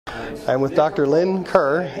I'm with Dr. LYNN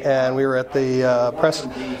KERR, and we were at the press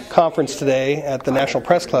conference today at the National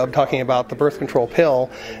Press Club talking about the birth control pill.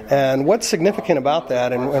 And what's significant about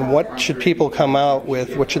that, and what should people come out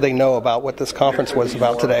with, what should they know about what this conference was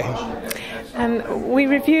about today? We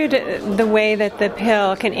reviewed the way that the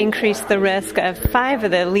pill can increase the risk of 5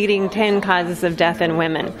 of the leading 10 causes of death in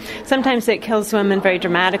women. Sometimes it kills women very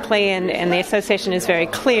dramatically, and the association is very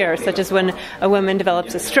clear, such as when a woman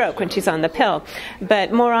develops a stroke when she's on the pill.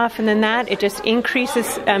 But more often than that, it just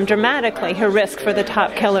increases dramatically her risk for the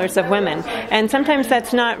top killers of women. And sometimes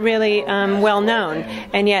that's not really well known,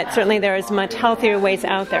 and yet certainly there is much healthier ways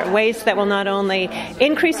out there, ways that will not only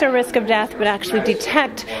increase her risk of death, but actually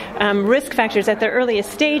detect risk factors at their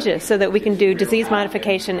earliest stages so that we can do disease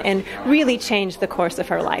modification and really change the course of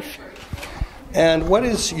her life. And what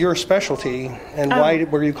is your specialty, and why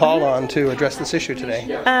were you called on to address this issue today?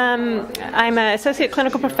 I'm an associate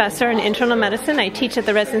clinical professor in internal medicine. I teach at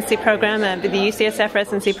the residency program, the UCSF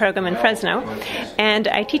residency program in Fresno, and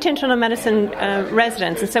I teach internal medicine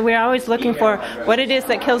residents. And so we're always looking for what it is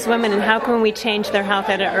that kills women and how can we change their health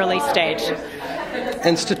at an early stage.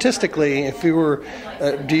 And statistically, if you were,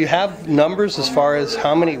 do you have numbers as far as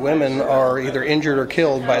how many women are either injured or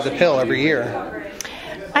killed by the pill every year?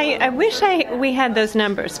 I wish we had those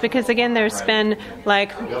numbers, because again, there's been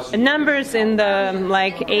numbers in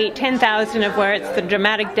the 10,000 of where it's the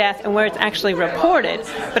dramatic death and where it's actually reported.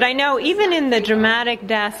 But I know even in the dramatic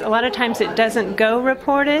deaths, a lot of times it doesn't go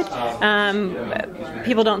reported.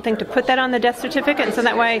 People don't think to put that on the death certificate, and so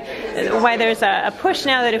that why there's a push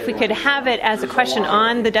now that if we could have it as a question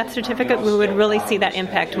on the death certificate, we would really see that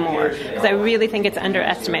impact more. Because I really think it's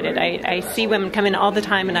underestimated. I see women come in all the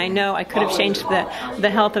time, and I know I could have changed the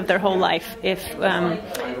health of their whole life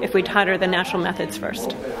if we taught her the natural methods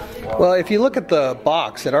first. Well, if you look at the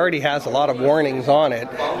box, it already has a lot of warnings on it.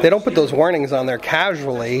 They don't put those warnings on there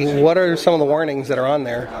casually. What are some of the warnings that are on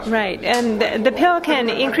there? Right, and the pill can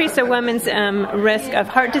increase a woman's risk of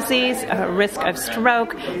heart disease, risk of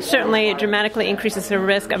stroke. Certainly, it dramatically increases her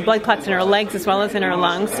risk of blood clots in her legs as well as in her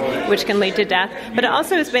lungs, which can lead to death. But it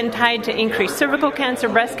also has been tied to increased cervical cancer,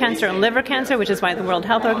 breast cancer, and liver cancer, which is why the World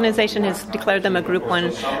Health Organization has declared them a Group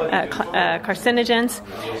 1 carcinogens.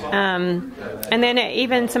 And then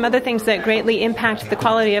even some other things that greatly impact the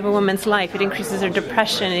quality of a woman's life. It increases her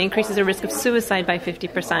depression. It increases her risk of suicide by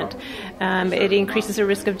 50%. It increases her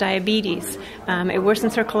risk of diabetes. It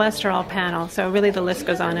worsens her cholesterol panel. So really the list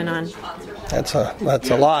goes on and on. That's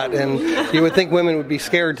a lot, and you would think women would be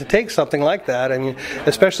scared to take something like that. I mean,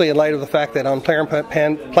 especially in light of the fact that on Planned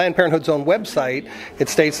Parenthood's own website, it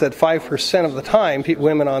states that 5% of the time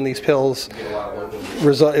women on these pills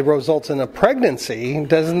it results in a pregnancy.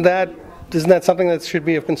 Isn't that something that should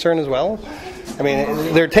be of concern as well? I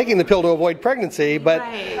mean, they're taking the pill to avoid pregnancy, but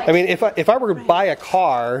right. I mean, if I were to buy a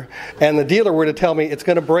car and the dealer were to tell me it's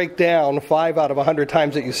going to break down 5 out of 100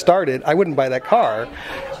 times that you started, I wouldn't buy that car.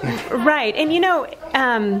 Right, and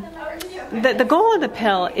the goal of the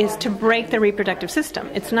pill is to break the reproductive system.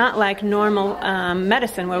 It's not like normal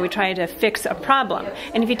medicine where we try to fix a problem.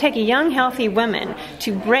 And if you take a young, healthy woman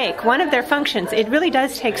to break one of their functions, it really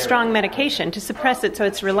does take strong medication to suppress it so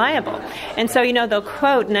it's reliable. And so, they'll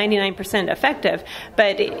quote 99% effective,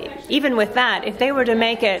 but even with that, if they were to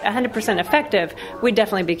make it 100% effective, we'd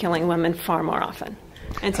definitely be killing women far more often.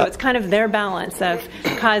 And so it's kind of their balance of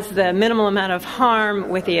cause the minimal amount of harm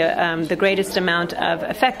with the greatest amount of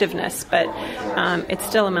effectiveness, but it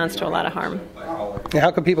still amounts to a lot of harm.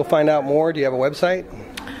 How can people find out more? Do you have a website?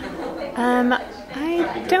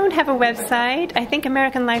 I don't have a website. I think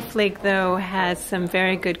American Life League, though, has some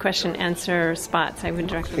very good question-answer spots. I would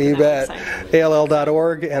direct them to that website.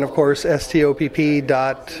 ALL.org, and of course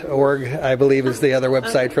STOPP.org, I believe, is the other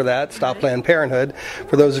website for that, Stop Planned Parenthood.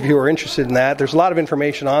 For those of you who are interested in that, there's a lot of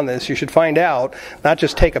information on this. You should find out, not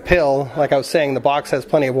just take a pill. Like I was saying, the box has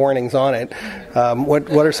plenty of warnings on it.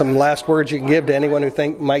 What are some last words you can give to anyone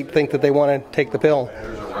who might think that they want to take the pill?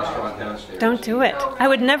 Don't do it. I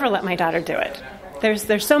would never let my daughter do it.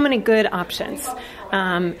 There's so many good options.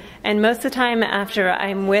 And most of the time after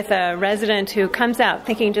I'm with a resident who comes out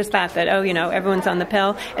thinking just that everyone's on the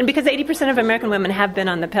pill, and because 80% of American women have been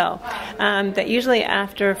on the pill, that usually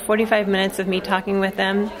after 45 minutes of me talking with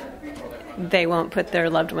them, they won't put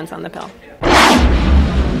their loved ones on the pill.